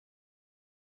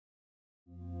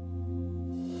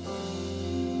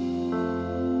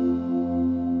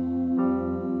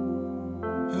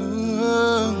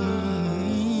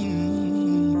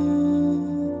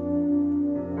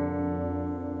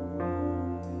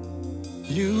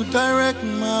You direct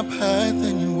my path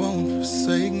and you won't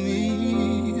forsake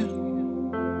me.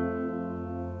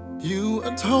 You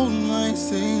atoned my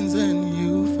sins and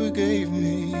you forgave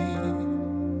me.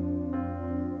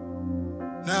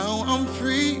 Now I'm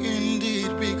free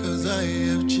indeed because I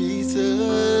have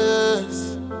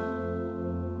Jesus.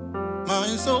 My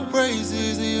soul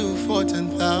praises you for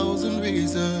 10,000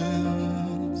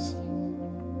 reasons.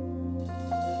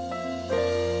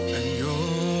 And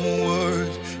your word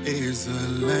is a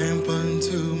lamp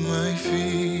unto my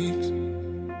feet,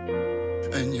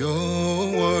 and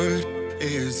your word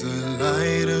is a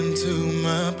light unto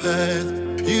my path.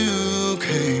 You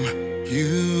came,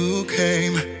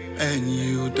 and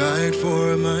you died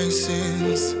for my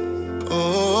sins.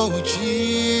 Oh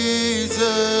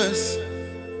Jesus,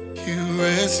 you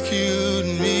rescued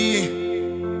me.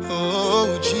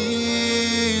 Oh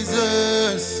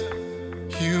Jesus,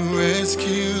 you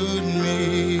rescued me.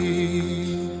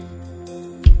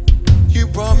 You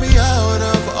brought me out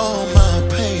of all my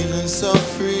pain and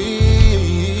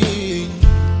suffering.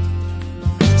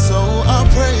 So I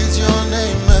praise your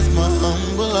name as my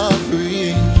humble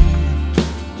offering.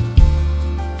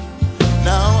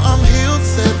 Now I'm healed,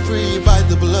 set free by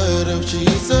the blood of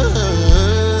Jesus.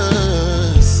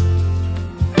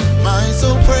 My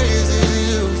soul praises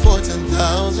you for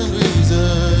 10,000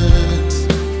 reasons.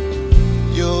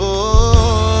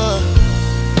 Your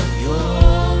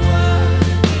word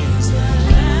is a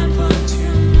lamp unto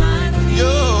my feet.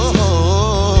 Your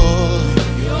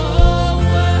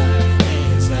word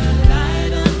is a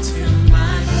light unto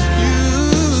my path. You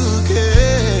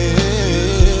came,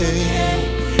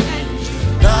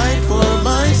 died for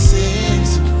my sins.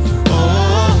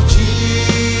 Oh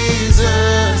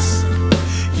Jesus,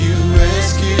 you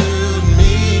rescued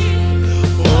me.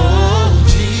 Oh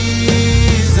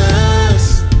Jesus,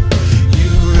 you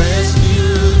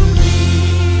rescued me.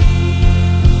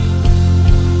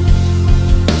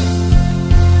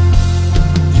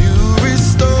 You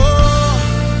restore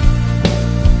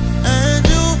and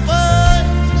you fight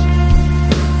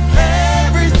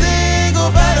every single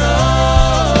battle.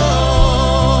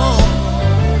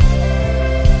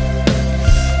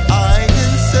 I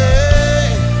can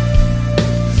say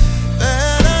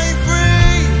that I'm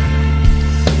free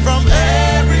from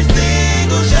every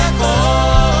single shackle.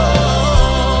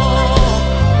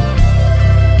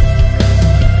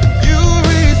 You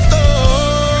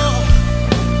restore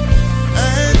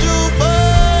and you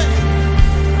fight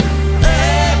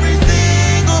every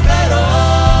single battle.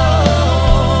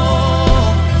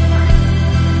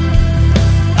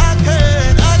 I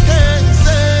can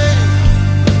say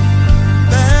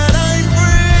that I'm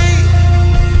free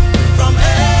from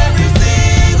every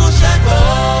single shackle.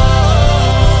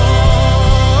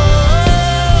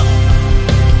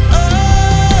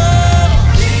 Oh,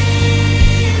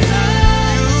 Jesus,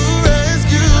 you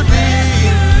rescued me.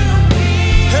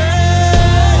 Hey,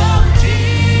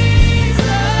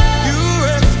 you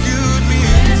rescued me.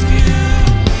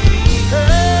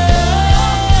 Hey,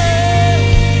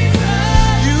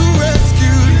 you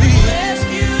rescued me.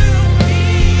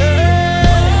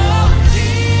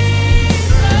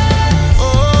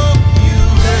 Oh, you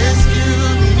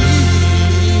rescued me.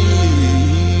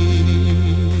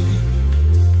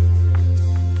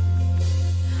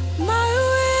 My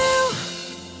will,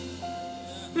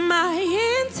 my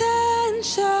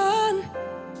intention,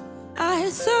 I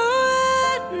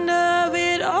surrender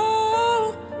it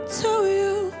all to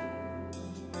you.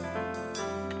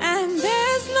 And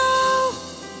there's no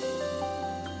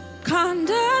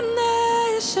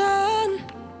condemnation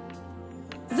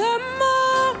the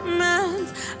moment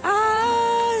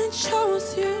I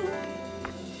chose you.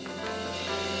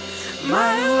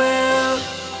 My will,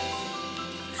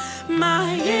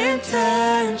 my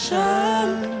intention,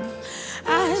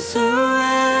 I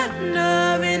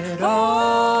surrender it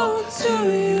all to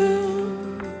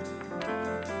you.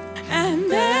 And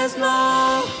there's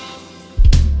no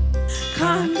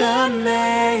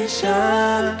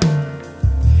condemnation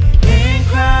in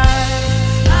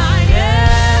Christ. I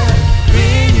am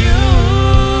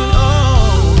renewed.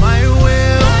 Oh, my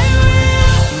will,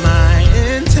 my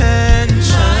intention,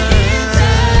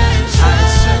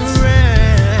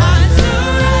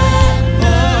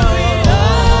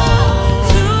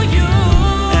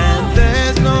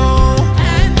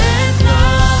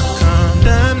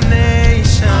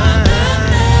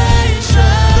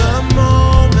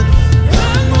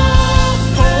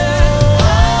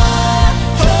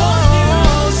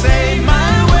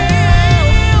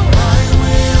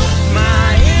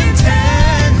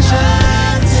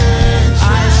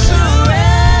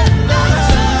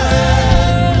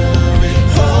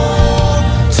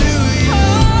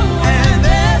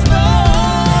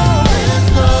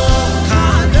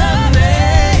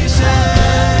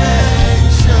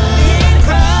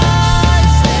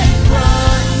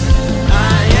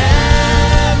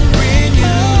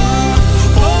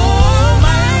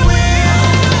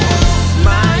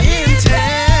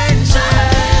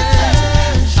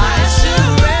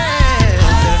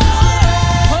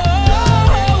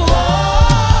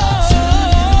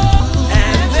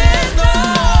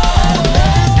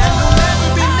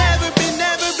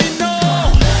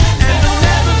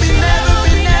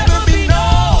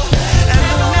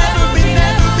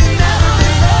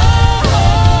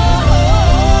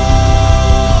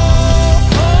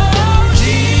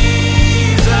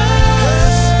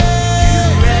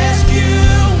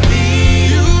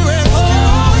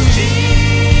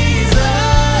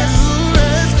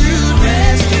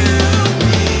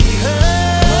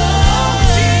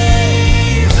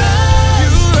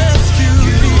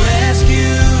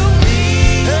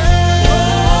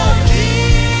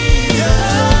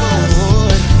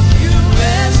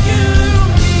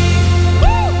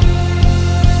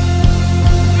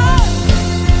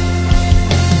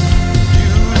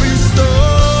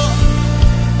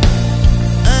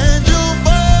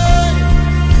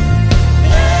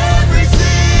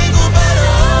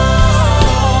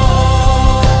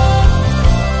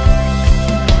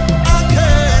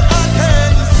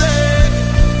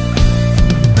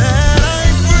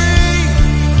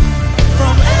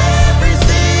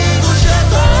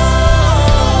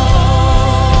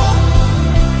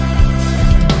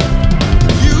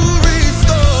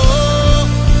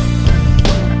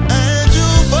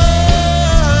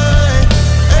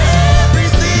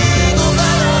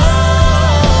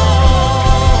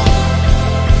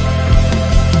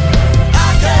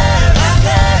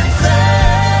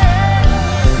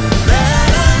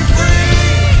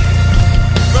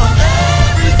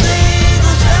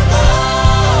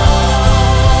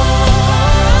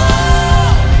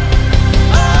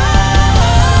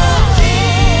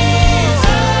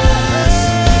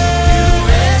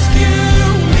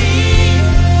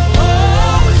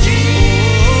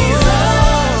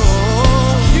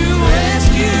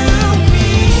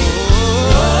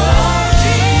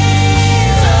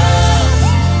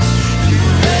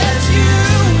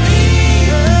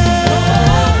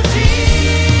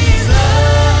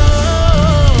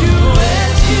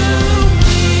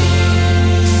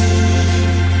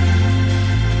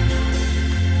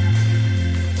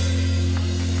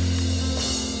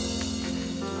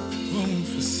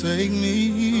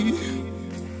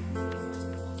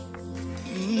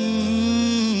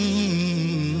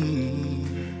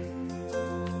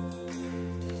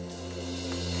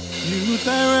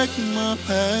 direct my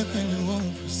path and you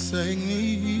won't forsake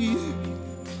me.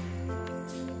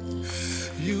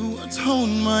 You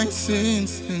atoned my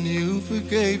sins and you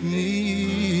forgave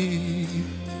me.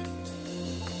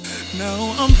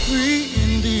 Now I'm free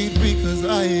indeed because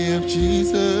I have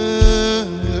Jesus.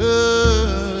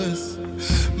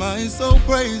 My soul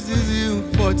praises you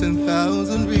for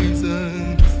 10,000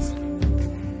 reasons.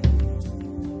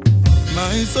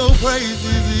 My soul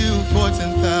praises you for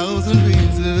 10,000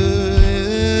 reasons.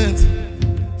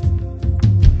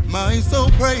 My soul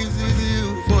praises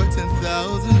you for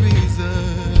 10,000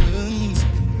 reasons.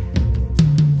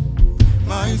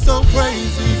 My soul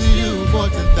praises you for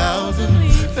 10,000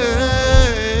 reasons.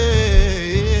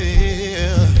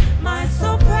 My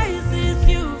soul praises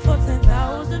you for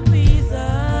 10,000 reasons.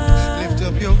 Lift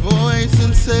up your voice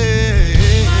and say,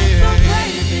 my soul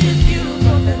praises you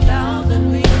for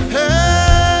 10,000 reasons.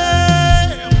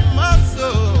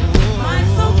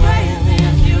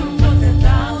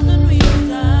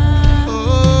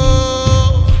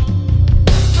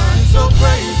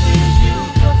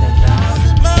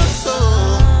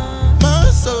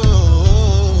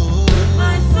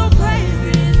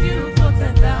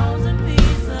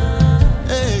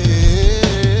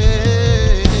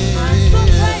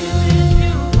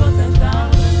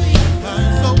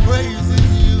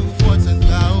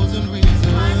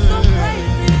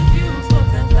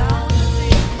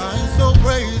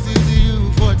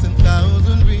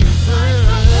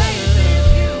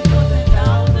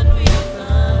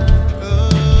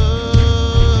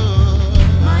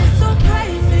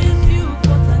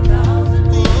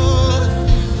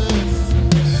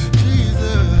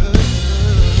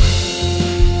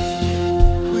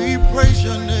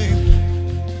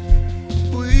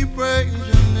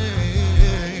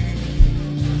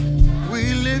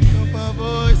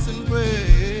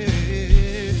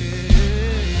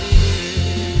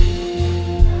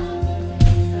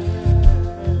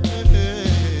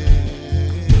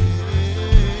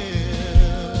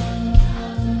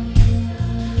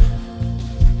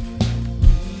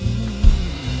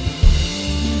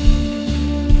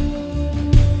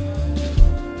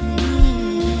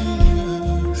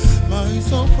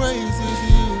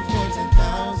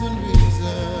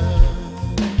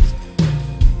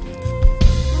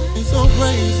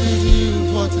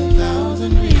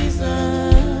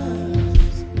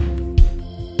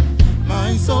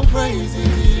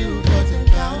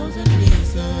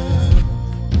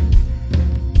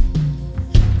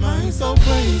 So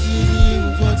praises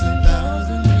you for 10,000